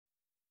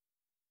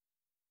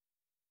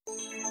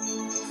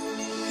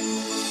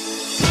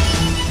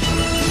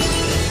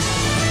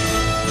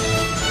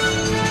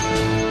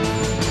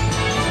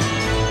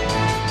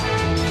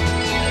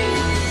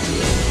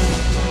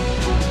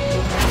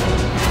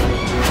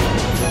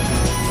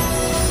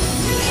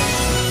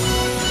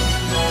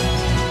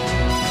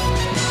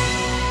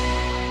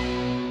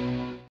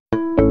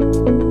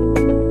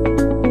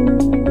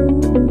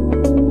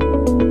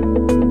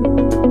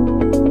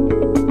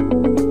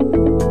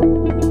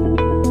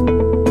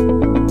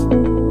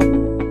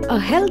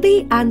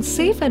healthy and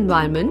safe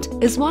environment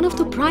is one of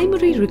the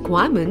primary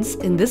requirements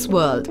in this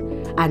world,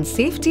 and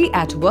safety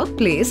at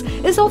workplace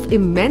is of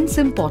immense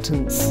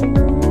importance.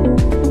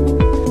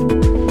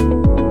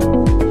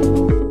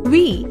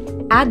 We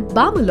at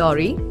Balmer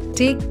Lawrie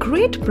take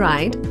great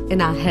pride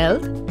in our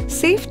health,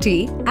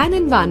 safety and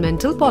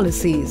environmental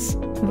policies,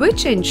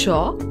 which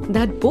ensure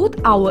that both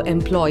our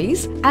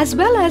employees as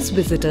well as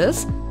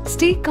visitors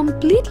stay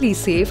completely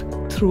safe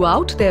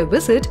throughout their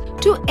visit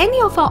to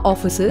any of our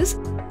offices,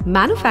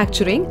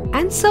 manufacturing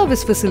and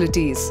service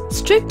facilities.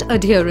 Strict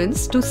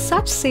adherence to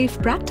such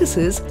safe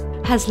practices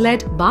has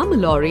led Balmer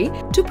Lawrie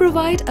to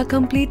provide a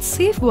complete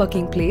safe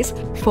working place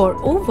for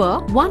over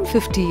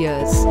 150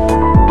 years.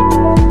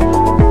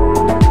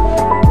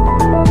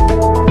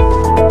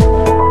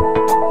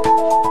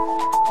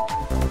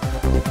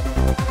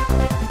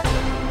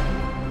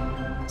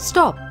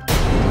 Stop.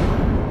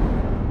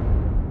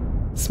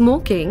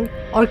 Smoking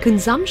or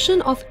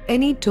consumption of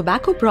any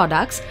tobacco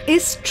products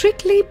is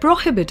strictly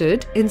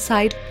prohibited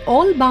inside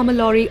all Balmer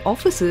Lawrie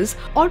offices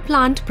or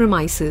plant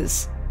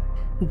premises.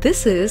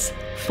 This is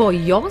for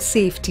your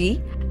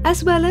safety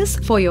as well as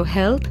for your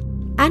health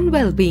and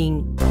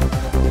well-being.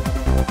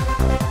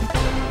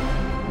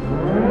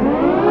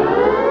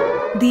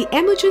 The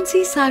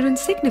emergency siren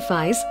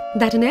signifies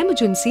that an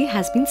emergency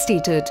has been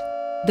stated.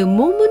 The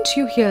moment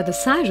you hear the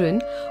siren,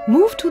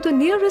 move to the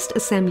nearest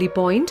assembly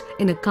point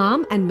in a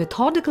calm and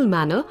methodical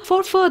manner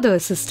for further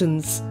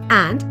assistance.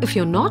 And if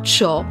you're not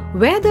sure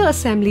where the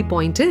assembly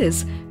point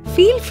is,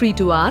 feel free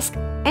to ask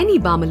any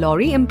Balmer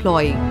Lawrie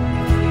employee.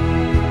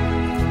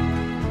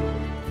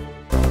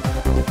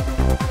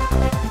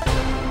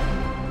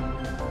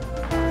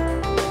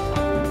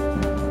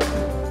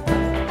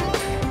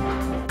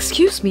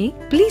 Excuse me,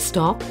 please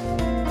stop.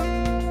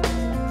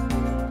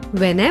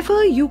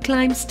 Whenever you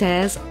climb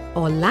stairs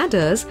or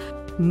ladders,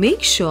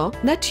 make sure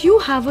that you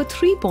have a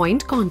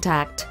 3-point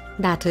contact.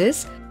 That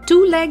is,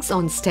 2 legs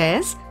on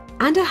stairs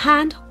and a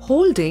hand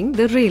holding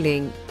the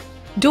railing.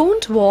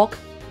 Don't walk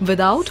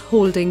without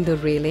holding the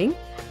railing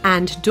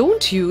and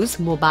don't use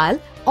mobile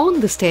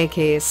on the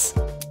staircase.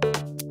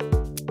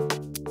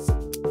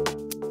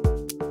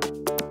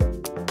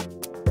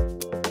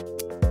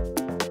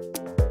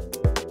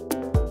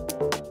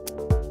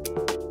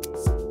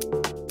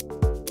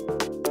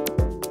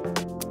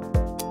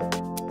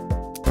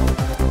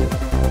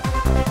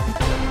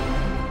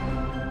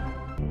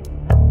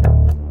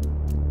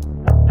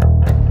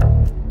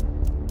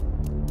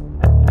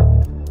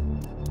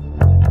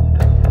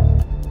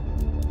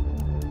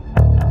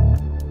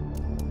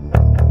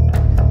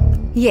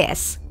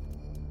 Yes,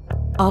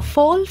 a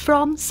fall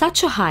from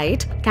such a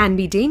height can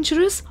be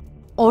dangerous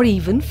or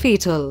even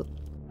fatal.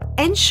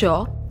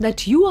 Ensure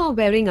that you are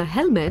wearing a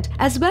helmet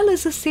as well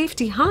as a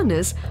safety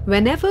harness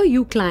whenever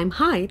you climb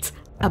heights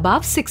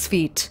above 6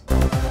 feet.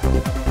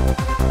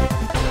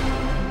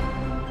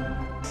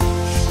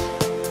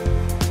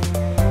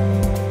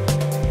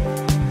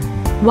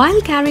 While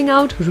carrying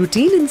out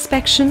routine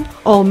inspection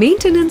or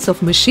maintenance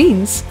of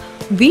machines,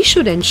 we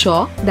should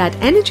ensure that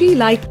energy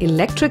like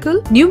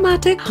electrical,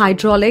 pneumatic,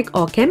 hydraulic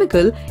or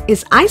chemical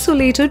is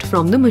isolated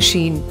from the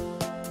machine.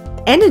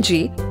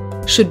 Energy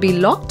should be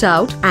locked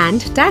out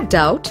and tagged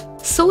out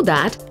so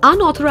that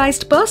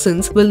unauthorized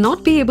persons will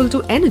not be able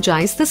to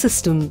energize the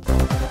system.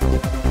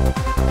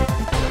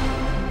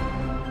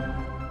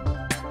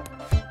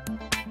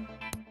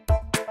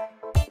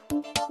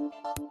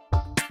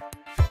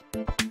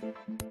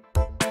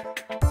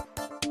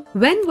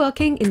 When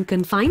working in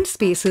confined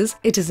spaces,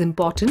 it is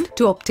important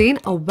to obtain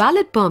a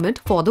valid permit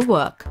for the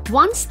work.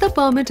 Once the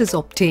permit is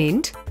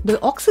obtained,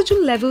 the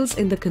oxygen levels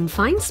in the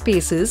confined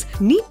spaces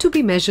need to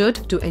be measured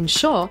to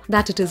ensure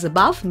that it is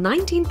above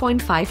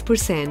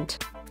 19.5%.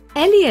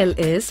 LEL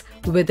is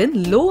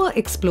within lower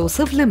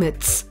explosive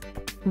limits.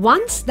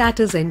 Once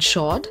that is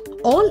ensured,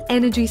 all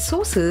energy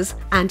sources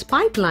and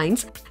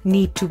pipelines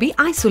need to be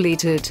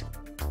isolated.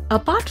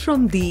 Apart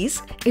from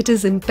these, it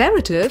is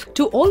imperative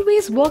to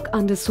always work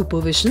under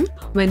supervision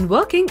when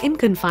working in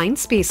confined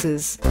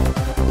spaces.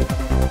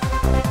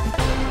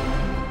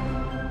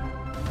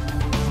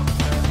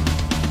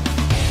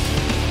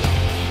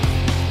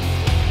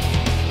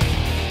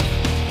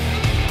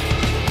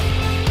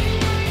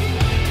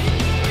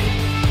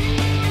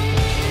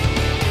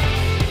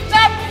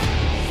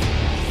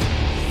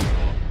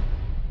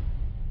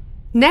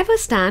 Never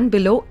stand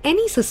below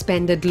any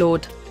suspended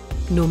load,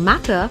 no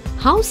matter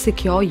how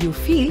secure you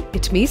feel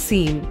it may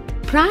seem.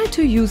 Prior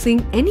to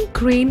using any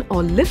crane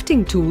or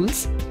lifting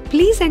tools,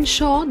 please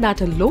ensure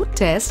that a load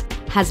test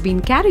has been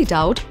carried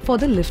out for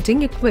the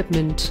lifting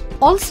equipment.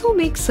 Also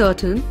make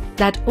certain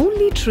that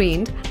only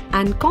trained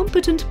and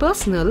competent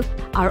personnel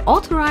are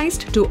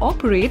authorized to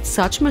operate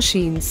such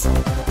machines.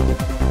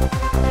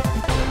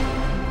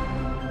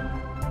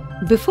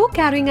 Before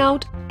carrying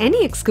out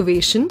any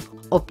excavation,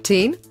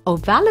 obtain a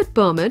valid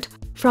permit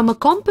from a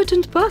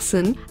competent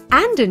person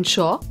and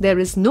ensure there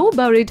is no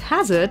buried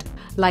hazard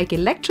like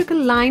electrical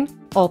line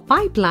or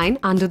pipeline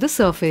under the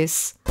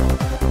surface.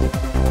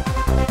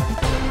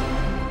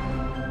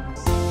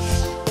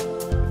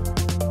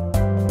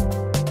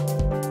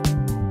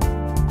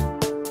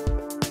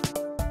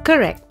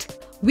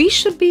 Correct. We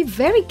should be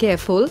very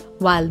careful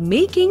while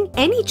making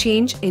any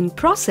change in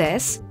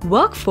process,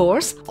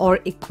 workforce or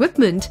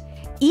equipment,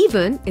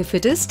 even if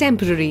it is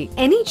temporary.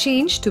 Any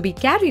change to be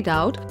carried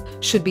out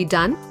should be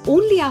done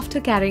only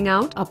after carrying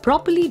out a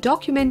properly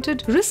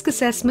documented risk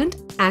assessment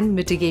and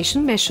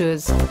mitigation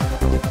measures.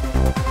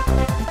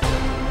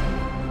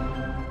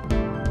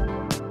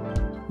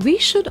 We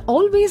should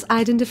always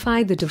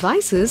identify the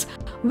devices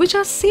which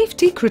are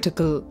safety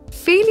critical.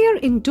 Failure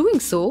in doing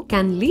so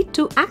can lead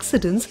to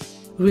accidents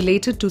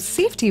related to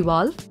safety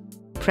valve,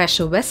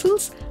 pressure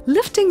vessels,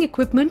 lifting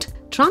equipment,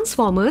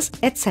 transformers,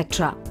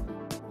 etc.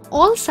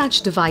 All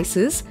such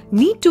devices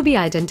need to be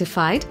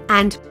identified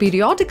and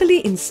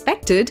periodically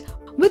inspected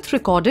with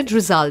recorded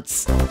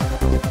results.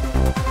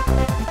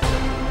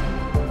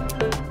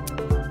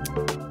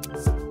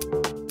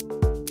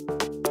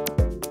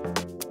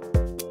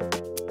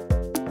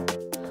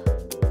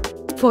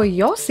 For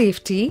your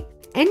safety,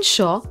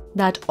 ensure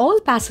that all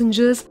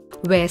passengers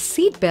wear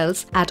seat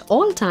belts at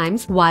all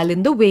times while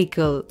in the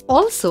vehicle.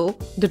 Also,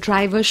 the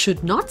driver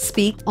should not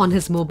speak on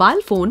his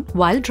mobile phone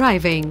while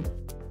driving.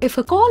 If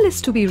a call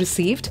is to be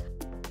received,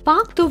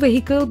 park the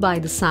vehicle by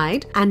the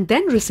side and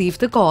then receive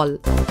the call.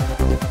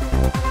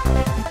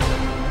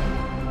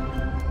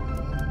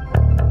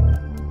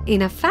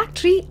 In a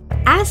factory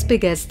as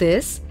big as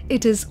this,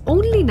 it is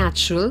only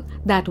natural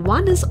that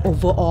one is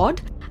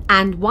overawed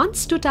and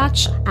wants to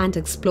touch and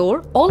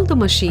explore all the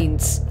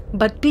machines.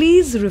 But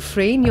please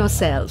refrain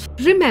yourself.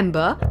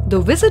 Remember, the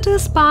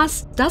visitor's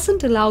pass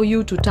doesn't allow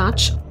you to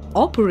touch,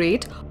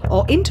 operate,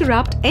 or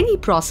interrupt any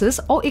process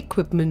or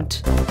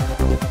equipment.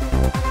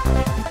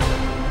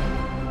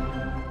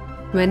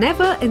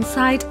 Whenever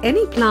inside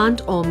any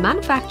plant or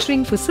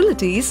manufacturing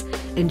facilities,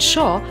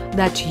 ensure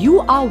that you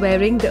are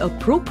wearing the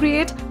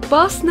appropriate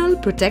personal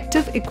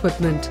protective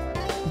equipment.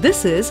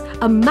 This is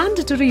a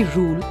mandatory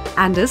rule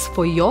and is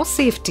for your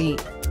safety.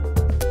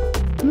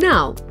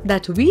 Now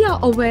that we are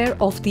aware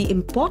of the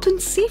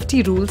important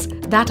safety rules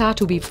that are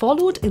to be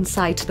followed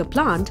inside the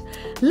plant,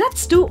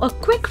 let's do a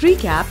quick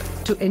recap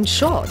to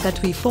ensure that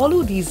we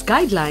follow these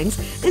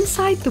guidelines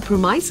inside the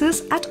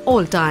premises at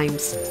all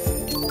times.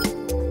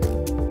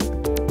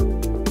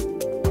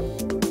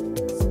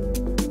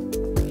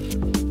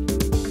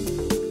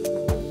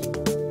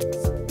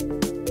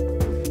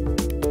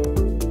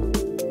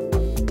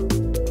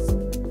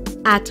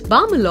 At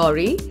Balmer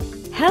Lawrie,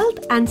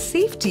 health and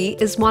safety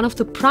is one of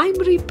the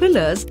primary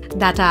pillars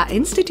that our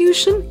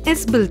institution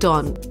is built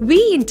on. We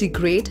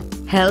integrate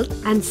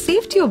health and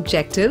safety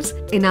objectives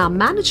in our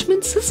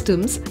management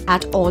systems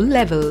at all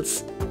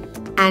levels.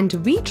 And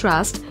we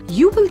trust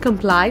you will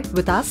comply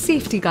with our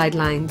safety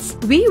guidelines.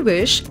 We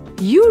wish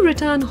you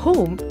return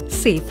home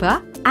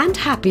safer and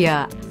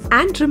happier.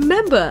 And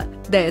remember,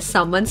 there's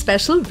someone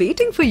special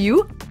waiting for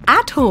you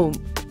at home.